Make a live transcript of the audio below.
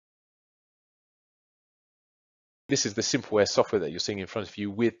this is the Simpleware software that you're seeing in front of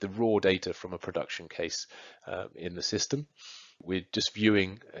you with the raw data from a production case in the system. We're just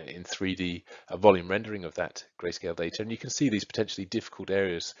viewing in 3D a volume rendering of that grayscale data, and you can see these potentially difficult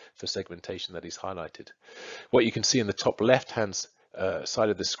areas for segmentation that is highlighted. What you can see in the top left-hand side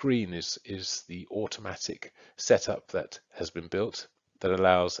of the screen is the automatic setup that has been built that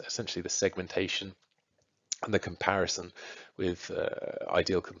allows essentially the segmentation and the comparison with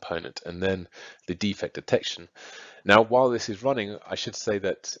ideal component, and then the defect detection. Now, while this is running, I should say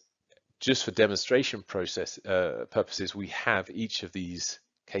that just for demonstration purposes, we have each of these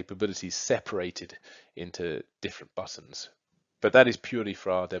capabilities separated into different buttons, but that is purely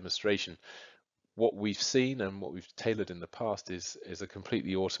for our demonstration. What we've seen and what we've tailored in the past is a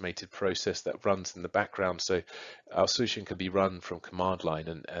completely automated process that runs in the background. So our solution can be run from command line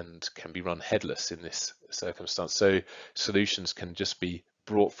and can be run headless in this circumstance. So solutions can just be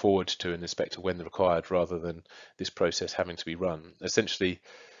brought forward to an inspector when required, rather than this process having to be run. Essentially,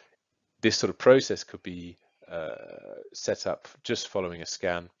 this sort of process could be set up just following a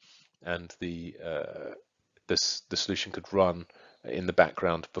scan, and the solution could run in the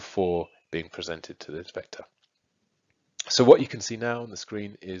background before being presented to the inspector. So what you can see now on the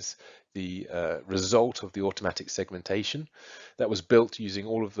screen is the result of the automatic segmentation that was built using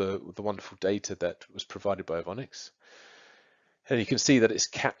all of the wonderful data that was provided by Avonix. And you can see that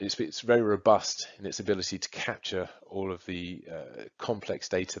it's very robust in its ability to capture all of the complex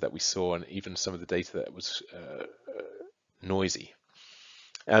data that we saw, and even some of the data that was noisy.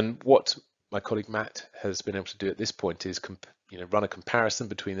 And what my colleague Matt has been able to do at this point is run a comparison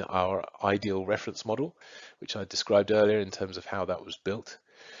between our ideal reference model, which I described earlier in terms of how that was built.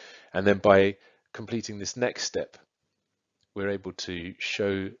 And then by completing this next step, we're able to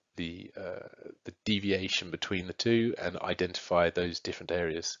show the deviation between the two and identify those different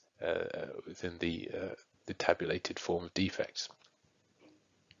areas within the tabulated form of defects.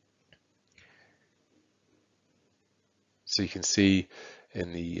 So you can see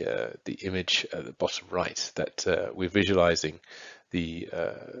in the image at the bottom right that we're visualizing the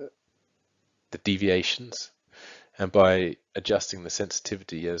deviations, and by adjusting the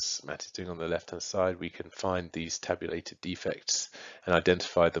sensitivity, as Matt is doing on the left hand side, we can find these tabulated defects and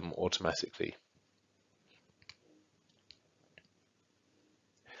identify them automatically.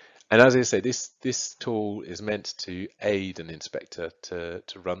 And as I say, this tool is meant to aid an inspector to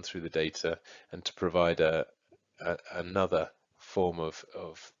run through the data and to provide another form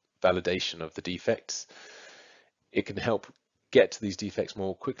of validation of the defects. It can help get to these defects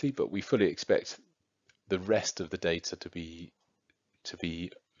more quickly, but we fully expect the rest of the data to be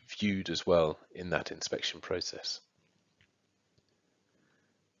viewed as well in that inspection process.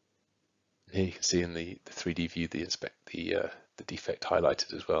 Here you can see in the 3D view the defect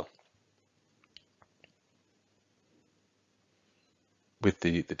highlighted as well, with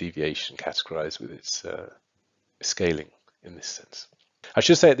the deviation categorized with its scaling in this sense. I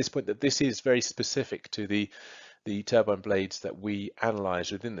should say at this point that this is very specific to the turbine blades that we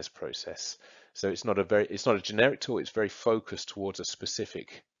analyze within this process. So it's not a generic tool. It's very focused towards a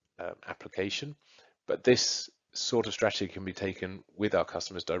specific application. But this sort of strategy can be taken with our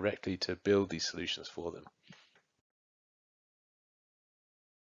customers directly to build these solutions for them.